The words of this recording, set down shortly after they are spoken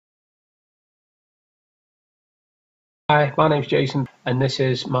Hi, my name's Jason, and this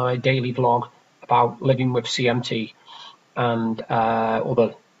is my daily vlog about living with CMT and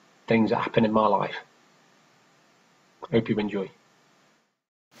other things that happen in my life. Hope you enjoy.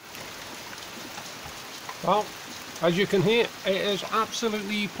 Well, as you can hear, it is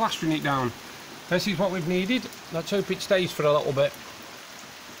absolutely plastering it down. This is what we've needed. Let's hope it stays for a little bit.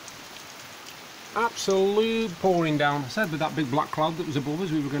 Absolute pouring down. I said with that big black cloud that was above us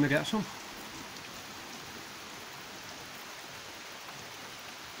we were going to get some.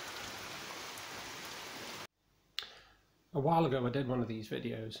 A while ago I did one of these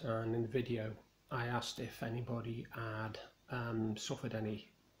videos, and in the video I asked if anybody had suffered any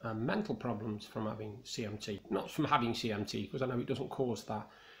mental problems from having CMT. Not from having CMT, because I know it doesn't cause that,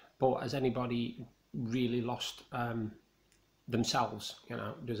 but has anybody really lost themselves? You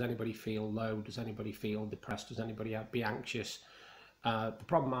know, does anybody feel low? Does anybody feel depressed? Does anybody be anxious? The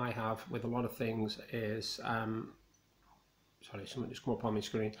problem I have with a lot of things is sorry, something just come up on my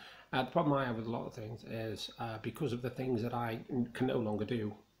screen. The problem I have with a lot of things is because of the things that I can no longer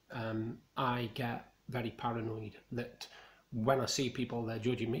do, I get very paranoid that when I see people, they're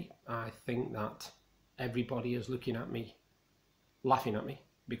judging me. I think that everybody is looking at me, laughing at me,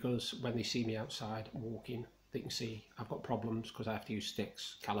 because when they see me outside walking, they can see I've got problems because I have to use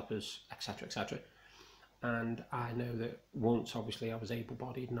sticks, calipers, etc., etc. And I know that once, obviously, I was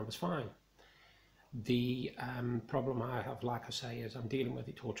able-bodied and I was fine. The problem I have, like I say, is I'm dealing with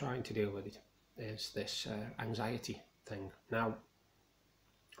it, or trying to deal with it, is this anxiety thing. Now,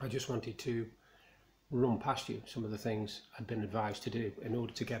 I just wanted to run past you some of the things I've been advised to do in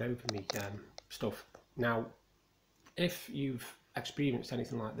order to get over me stuff. Now, if you've experienced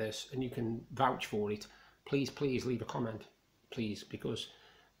anything like this and you can vouch for it, please leave a comment, please, because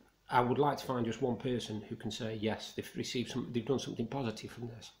I would like to find just one person who can say yes, they've done something positive from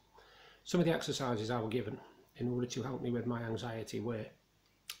this. Some of the exercises I were given in order to help me with my anxiety were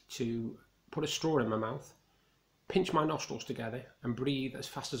to put a straw in my mouth, pinch my nostrils together and breathe as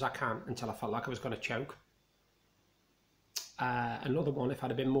fast as I can until I felt like I was going to choke. Another one, if I'd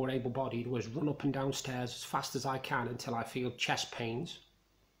have been more able-bodied, was run up and down stairs as fast as I can until I feel chest pains.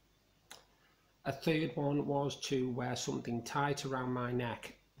 A third one was to wear something tight around my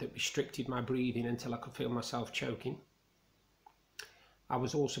neck that restricted my breathing until I could feel myself choking. I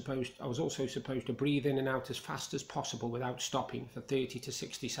was also supposed to breathe in and out as fast as possible without stopping for 30 to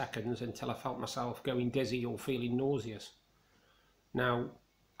 60 seconds until I felt myself going dizzy or feeling nauseous. Now,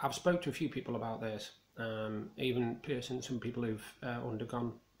 I've spoke to a few people about this, even some people who've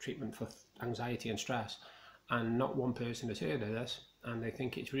undergone treatment for anxiety and stress, and not one person has heard of this, and they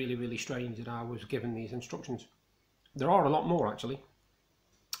think it's really, really strange that I was given these instructions. There are a lot more, actually,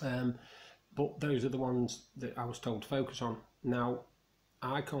 but those are the ones that I was told to focus on. Now,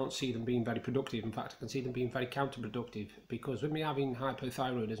 I can't see them being very productive. In fact, I can see them being very counterproductive, because with me having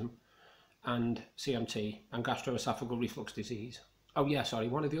hypothyroidism and CMT and gastroesophageal reflux disease, oh yeah, sorry,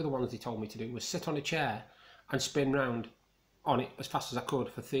 one of the other ones they told me to do was sit on a chair and spin round on it as fast as I could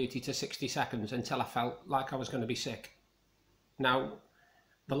for 30 to 60 seconds until I felt like I was going to be sick. Now,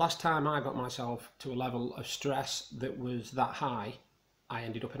 the last time I got myself to a level of stress that was that high, I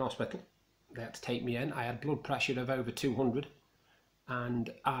ended up in hospital. They had to take me in. I had blood pressure of over 200. And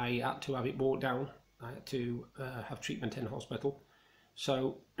I had to have it brought down. I had to have treatment in hospital.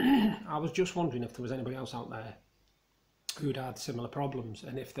 So I was just wondering if there was anybody else out there who'd had similar problems,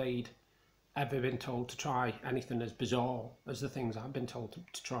 and if they'd ever been told to try anything as bizarre as the things I've been told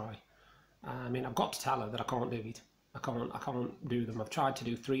to try. I mean, I've got to tell her that I can't do it. I can't do them. I've tried to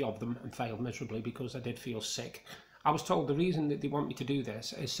do 3 of them and failed miserably because I did feel sick. I was told the reason that they want me to do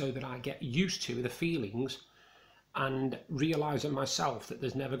this is so that I get used to the feelings and realising myself that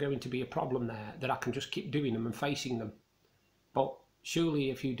there's never going to be a problem there, that I can just keep doing them and facing them. But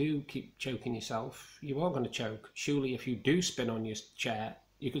surely if you do keep choking yourself, you are going to choke. Surely if you do spin on your chair,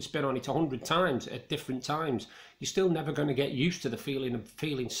 you could spin on it 100 times at different times. You're still never going to get used to the feeling of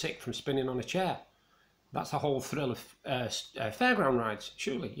feeling sick from spinning on a chair. That's the whole thrill of fairground rides.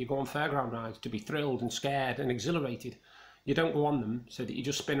 Surely you go on fairground rides to be thrilled and scared and exhilarated. You don't go on them so that you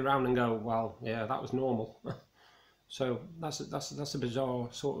just spin around and go, well, yeah, that was normal. So that's a bizarre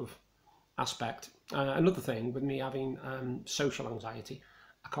sort of aspect. Another thing with me having social anxiety,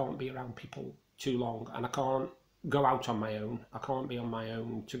 I can't be around people too long, and I can't go out on my own. I can't be on my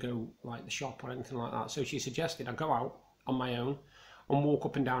own to go like the shop or anything like that. So she suggested I go out on my own and walk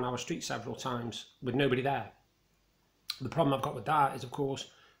up and down our street several times with nobody there. The problem I've got with that is, of course,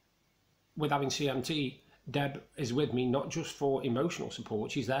 with having CMT, Deb is with me not just for emotional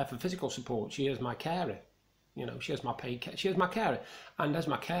support, she's there for physical support. She is my carer. You know, she is my she is my carer, and as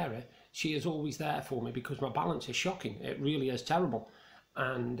my carer, she is always there for me because my balance is shocking. It really is terrible,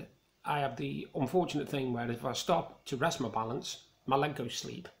 and I have the unfortunate thing where if I stop to rest my balance, my leg goes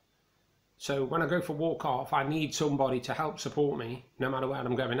sleep. So when I go for walk off, I need somebody to help support me no matter where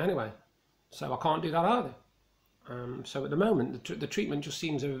I'm going anyway. So I can't do that either. So at the moment, the treatment just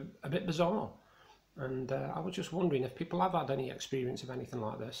seems a bit bizarre. And I was just wondering if people have had any experience of anything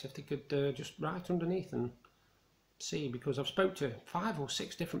like this, if they could just write underneath and see, because I've spoke to 5 or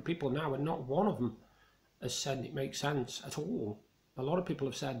 6 different people now and not one of them has said it makes sense at all. A lot of people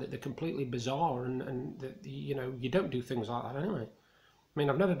have said that they're completely bizarre and that, you know, you don't do things like that anyway. I mean,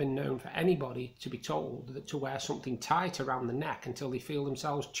 I've never been known for anybody to be told that to wear something tight around the neck until they feel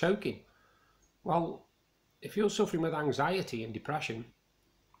themselves choking. Well, if you're suffering with anxiety and depression,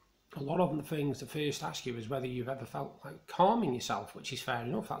 a lot of the things they first ask you is whether you've ever felt like harming yourself, which is fair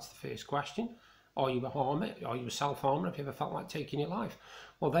enough. That's the first question. Are you a harmer? Are you a self-harmer? Have you ever felt like taking your life?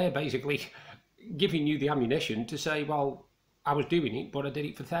 Well, they're basically giving you the ammunition to say, well, I was doing it, but I did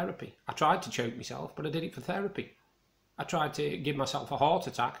it for therapy. I tried to choke myself, but I did it for therapy. I tried to give myself a heart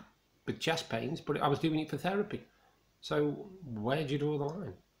attack with chest pains, but I was doing it for therapy. So where do you draw the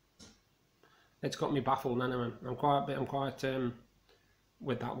line? It's got me baffled anyway. I'm quite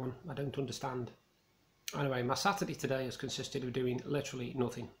with that one. I don't understand. Anyway, my Saturday today has consisted of doing literally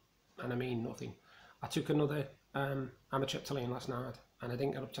nothing, and I mean nothing. I took another amitriptyline last night, and I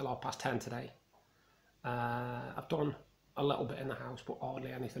didn't get up till 10:30 today. I've done a little bit in the house, but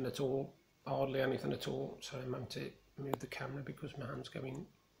hardly anything at all. Hardly anything at all. So I'm going to move the camera because my hand's going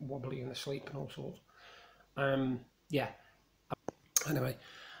wobbly in the sleep and all sorts. Yeah. Anyway,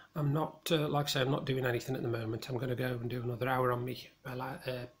 I'm not, like I say, I'm not doing anything at the moment. I'm going to go and do another hour on me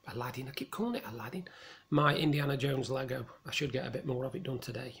Aladdin. I keep calling it Aladdin. My Indiana Jones Lego. I should get a bit more of it done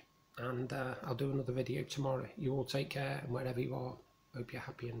today. And I'll do another video tomorrow. You all take care, and wherever you are, hope you're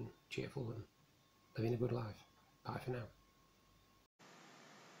happy and cheerful and living a good life. Bye for now.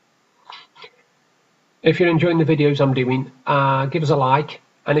 If you're enjoying the videos I'm doing, give us a like,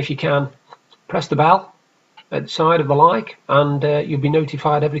 and if you can, press the bell at the side of the like, and you'll be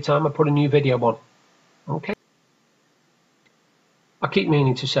notified every time I put a new video on. Okay. I keep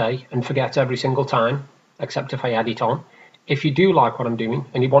meaning to say, and forget every single time, except if I add it on. If you do like what I'm doing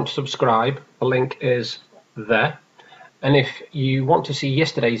and you want to subscribe, the link is there. And if you want to see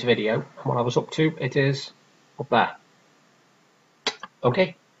yesterday's video and what I was up to, it is up there.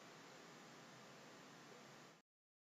 Okay.